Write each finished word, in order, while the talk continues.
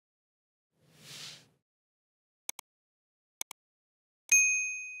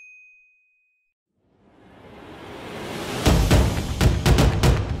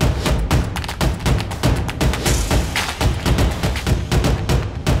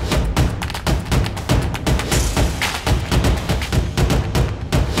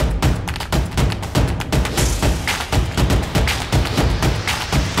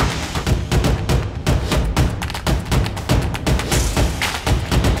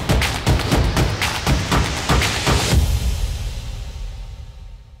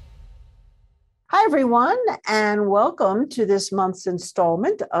everyone, and welcome to this month's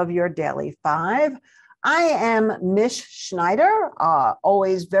installment of your Daily Five. I am Mish Schneider,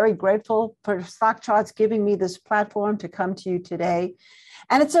 always very grateful for StockCharts giving me this platform to come to you today.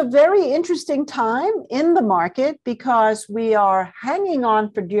 And it's a very interesting time in the market because we are hanging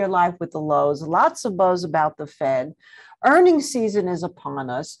on for dear life with the lows, lots of buzz about the Fed. Earnings season is upon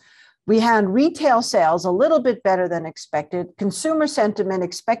us. We had retail sales a little bit better than expected, consumer sentiment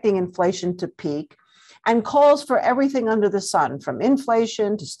expecting inflation to peak, and calls for everything under the sun, from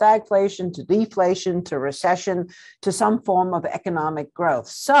inflation to stagflation to deflation to recession to some form of economic growth.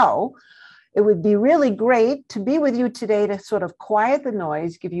 So it would be really great to be with you today to sort of quiet the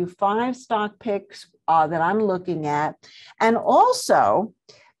noise, give you 5 stock picks that I'm looking at, and also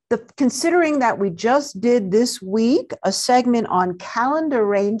considering that we just did this week a segment on calendar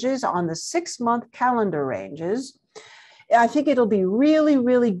ranges, on the 6-month calendar ranges, I think it'll be really,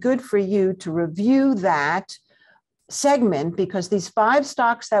 really good for you to review that segment, because these 5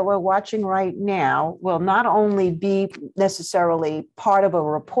 stocks that we're watching right now will not only be necessarily part of a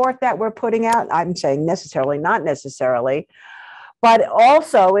report that we're putting out, I'm saying necessarily, not necessarily, but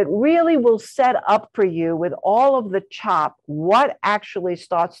also it really will set up for you with all of the chop, what actually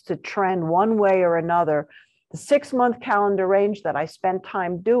starts to trend one way or another. The 6-month calendar range that I spent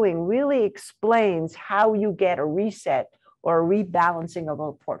time doing really explains how you get a reset or a rebalancing of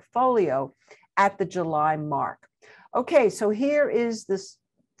a portfolio at the July mark. Okay, so here is the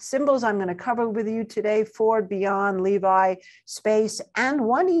symbols I'm going to cover with you today: Ford, BYND, Levi, Space, and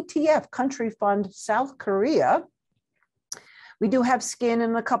one ETF, Country Fund South Korea. We do have skin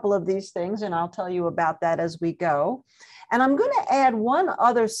in a couple of these things, and I'll tell you about that as we go. And I'm going to add one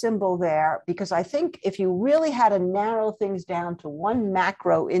other symbol there, because I think if you really had to narrow things down to one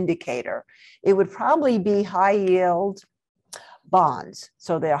macro indicator, it would probably be high yield bonds.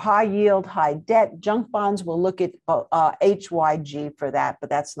 So they're high yield, high debt. Junk bonds, we'll look at HYG for that, but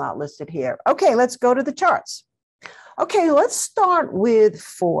that's not listed here. Okay, let's go to the charts. Okay, let's start with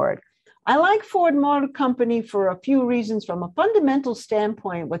Ford. I like Ford Motor Company for a few reasons. From a fundamental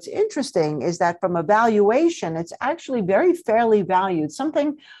standpoint, what's interesting is that from a valuation, it's actually very fairly valued,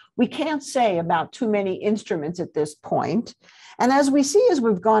 something we can't say about too many instruments at this point. And as we see, as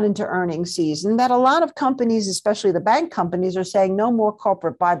we've gone into earnings season, that a lot of companies, especially the bank companies, are saying no more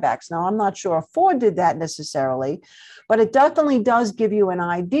corporate buybacks. Now, I'm not sure if Ford did that necessarily, but it definitely does give you an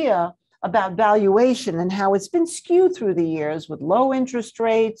idea about valuation and how it's been skewed through the years with low interest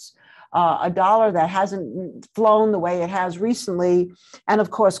rates, a dollar that hasn't flown the way it has recently, and of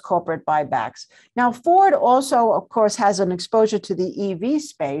course, corporate buybacks. Now, Ford also, of course, has an exposure to the EV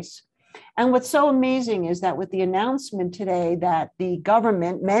space. And what's so amazing is that with the announcement today that the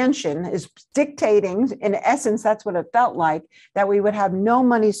government mansion is dictating, in essence, that's what it felt like, that we would have no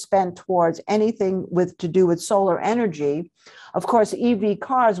money spent towards anything to do with solar energy. Of course, EV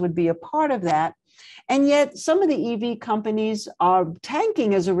cars would be a part of that. And yet some of the EV companies are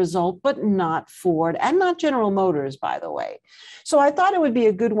tanking as a result, but not Ford and not General Motors, by the way. So I thought it would be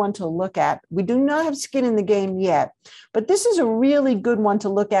a good one to look at. We do not have skin in the game yet, but this is a really good one to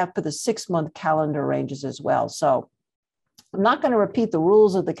look at for the 6-month calendar ranges as well. So I'm not going to repeat the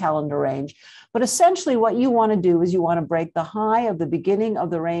rules of the calendar range, but essentially what you want to do is you want to break the high of the beginning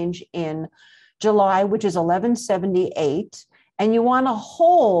of the range in July, which is 1178. And you want to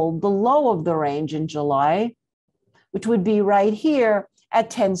hold the low of the range in July, which would be right here at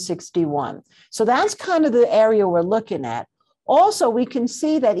 1061. So that's kind of the area we're looking at. Also, we can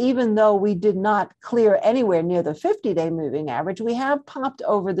see that even though we did not clear anywhere near the 50-day moving average, we have popped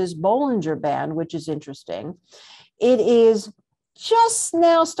over this Bollinger Band, which is interesting. It is just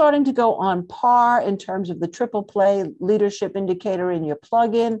now starting to go on par in terms of the triple play leadership indicator in your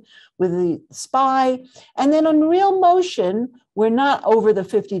plugin with the SPY. And then on real motion, we're not over the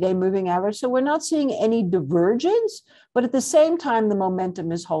 50-day moving average, so we're not seeing any divergence, but at the same time, the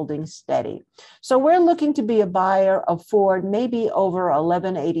momentum is holding steady. So we're looking to be a buyer of Ford, maybe over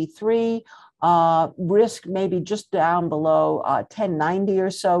 1183, risk maybe just down below 1090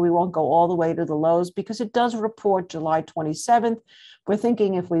 or so. We won't go all the way to the lows because it does report July 27th. We're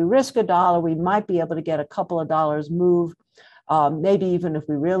thinking if we risk $1, we might be able to get a couple of dollars move. Maybe even if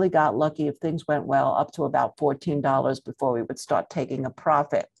we really got lucky, if things went well, up to about $14 before we would start taking a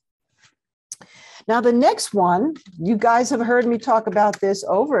profit. Now, the next one, you guys have heard me talk about this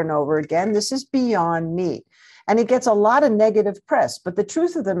over and over again. This is Beyond Meat. And it gets a lot of negative press. But the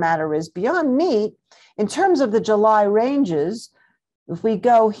truth of the matter is, Beyond Meat, in terms of the July ranges, if we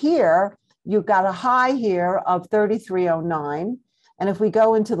go here, you've got a high here of 3309. And if we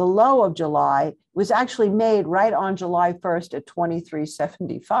go into the low of July, it was actually made right on July 1st at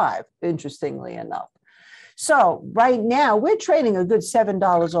 23.75, interestingly enough. So right now we're trading a good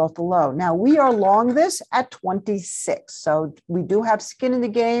 $7 off the low. Now we are long this at 26. So we do have skin in the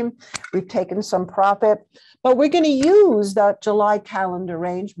game. We've taken some profit, but we're going to use the July calendar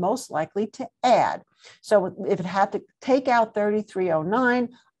range most likely to add. So if it had to take out 33.09,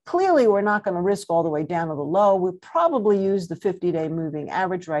 clearly we're not going to risk all the way down to the low. We'll probably use the 50-day moving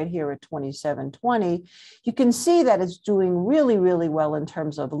average right here at 27.20. You can see that it's doing really, really well in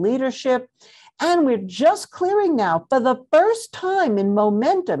terms of leadership. And we're just clearing now for the first time in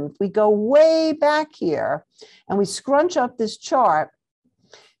momentum. If we go way back here and we scrunch up this chart,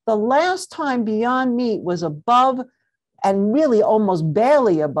 the last time Beyond Meat was above and really almost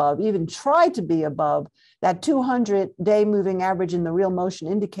barely above, even tried to be above that 200-day moving average in the real motion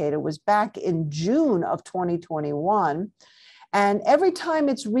indicator was back in June of 2021. And every time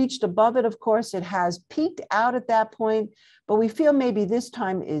it's reached above it, of course, it has peaked out at that point, but we feel maybe this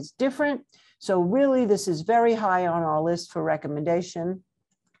time is different. So really, this is very high on our list for recommendation.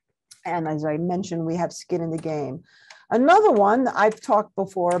 And as I mentioned, we have skin in the game. Another one that I've talked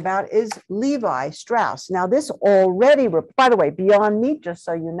before about is Levi Strauss. Now this already, by the way, Beyond Meat, just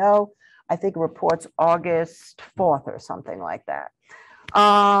so you know, I think reports August 4th or something like that.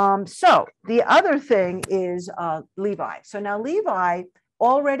 So the other thing is Levi. So now Levi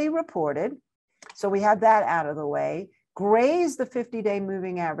already reported. So we have that out of the way. Grazed the 50-day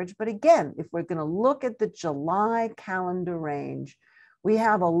moving average. But again, if we're going to look at the July calendar range, we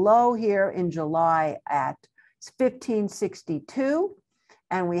have a low here in July at 1562,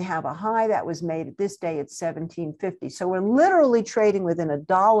 and we have a high that was made at this day at 1750. So we're literally trading within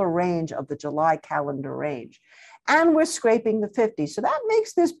 $1 range of the July calendar range. And we're scraping the 50. So that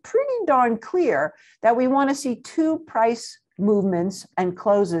makes this pretty darn clear that we want to see two price movements and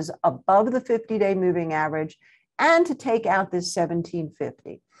closes above the 50-day moving average and to take out this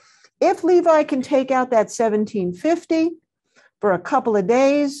 1750. If Levi can take out that 1750 for a couple of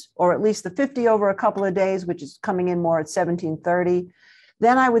days, or at least the 50 over a couple of days, which is coming in more at 1730,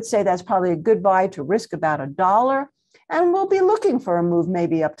 then I would say that's probably a good buy to risk about $1. And we'll be looking for a move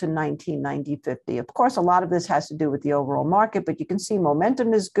maybe up to 1990.50. Of course, a lot of this has to do with the overall market, but you can see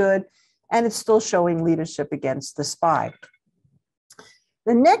momentum is good and it's still showing leadership against the SPY.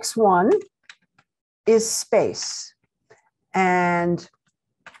 The next one is space. And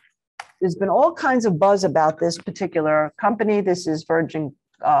there's been all kinds of buzz about this particular company. This is Virgin,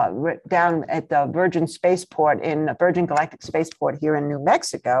 down at the Virgin Spaceport in Virgin Galactic Spaceport here in New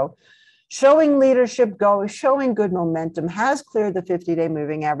Mexico, showing leadership, showing good momentum, has cleared the 50-day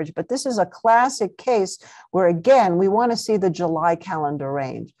moving average. But this is a classic case where, again, we want to see the July calendar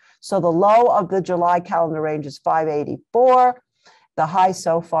range. So the low of the July calendar range is 584. The high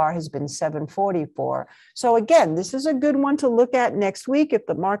so far has been 744. So again, this is a good one to look at next week if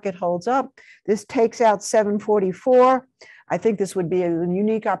the market holds up. This takes out 744. I think this would be a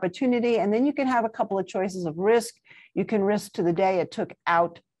unique opportunity. And then you can have a couple of choices of risk. You can risk to the day it took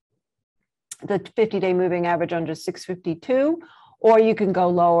out the 50-day moving average under 652, or you can go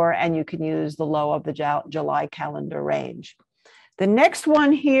lower and you can use the low of the July calendar range. The next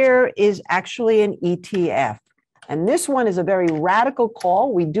one here is actually an ETF. And this one is a very radical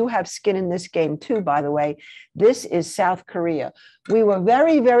call. We do have skin in this game too, by the way. This is South Korea. We were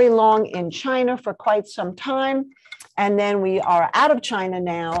very, very long in China for quite some time. And then we are out of China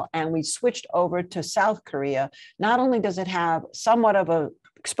now, and we switched over to South Korea. Not only does it have somewhat of a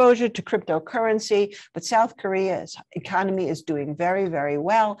exposure to cryptocurrency, but South Korea's economy is doing very, very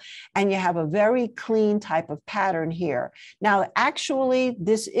well. And you have a very clean type of pattern here. Now, actually,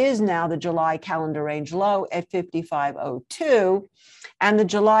 this is now the July calendar range low at 55.02, and the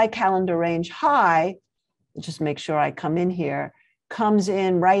July calendar range high, just make sure I come in here, comes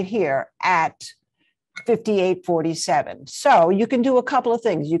in right here at 58.47. So you can do a couple of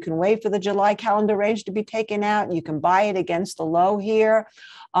things. You can wait for the July calendar range to be taken out. You can buy it against the low here.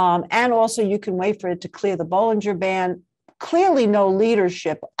 And also you can wait for it to clear the Bollinger Band. Clearly no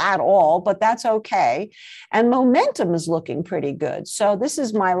leadership at all, but that's okay. And momentum is looking pretty good. So this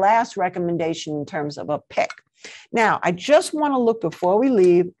is my last recommendation in terms of a pick. Now, I just want to look before we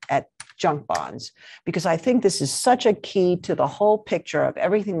leave at junk bonds, because I think this is such a key to the whole picture of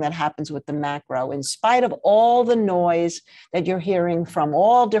everything that happens with the macro, in spite of all the noise that you're hearing from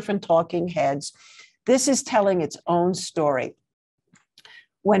all different talking heads. This is telling its own story.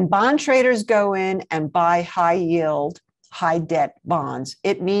 When bond traders go in and buy high yield, high debt bonds,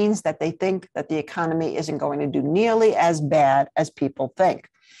 it means that they think that the economy isn't going to do nearly as bad as people think.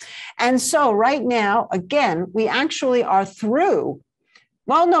 And so right now, again, we actually are through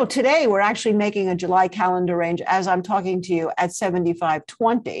Well, no, today we're actually making a July calendar range as I'm talking to you at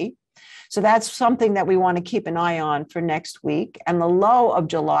 75.20. So that's something that we want to keep an eye on for next week. And the low of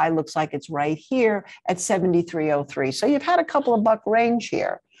July looks like it's right here at 73.03. So you've had a couple of buck range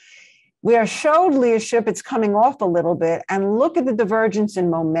here. We are showed leadership, it's coming off a little bit, and look at the divergence in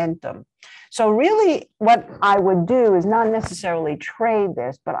momentum. So really what I would do is not necessarily trade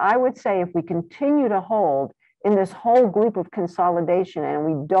this, but I would say if we continue to hold in this whole group of consolidation and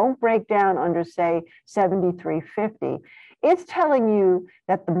we don't break down under, say, 73.50, it's telling you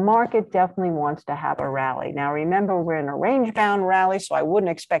that the market definitely wants to have a rally. Now, remember, we're in a range-bound rally, so I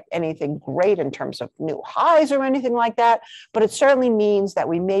wouldn't expect anything great in terms of new highs or anything like that, but it certainly means that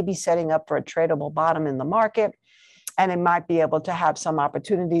we may be setting up for a tradable bottom in the market, and it might be able to have some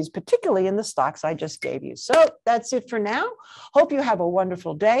opportunities, particularly in the stocks I just gave you. So that's it for now. Hope you have a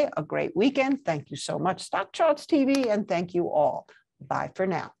wonderful day, a great weekend. Thank you so much, StockCharts TV, and thank you all. Bye for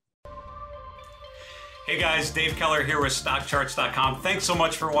now. Hey guys, Dave Keller here with StockCharts.com. Thanks so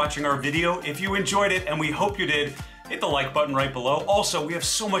much for watching our video. If you enjoyed it, and we hope you did, hit the like button right below. Also, we have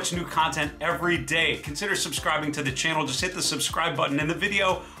so much new content every day. Consider subscribing to the channel. Just hit the subscribe button in the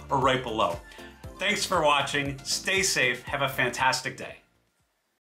video or right below. Thanks for watching. Stay safe. Have a fantastic day.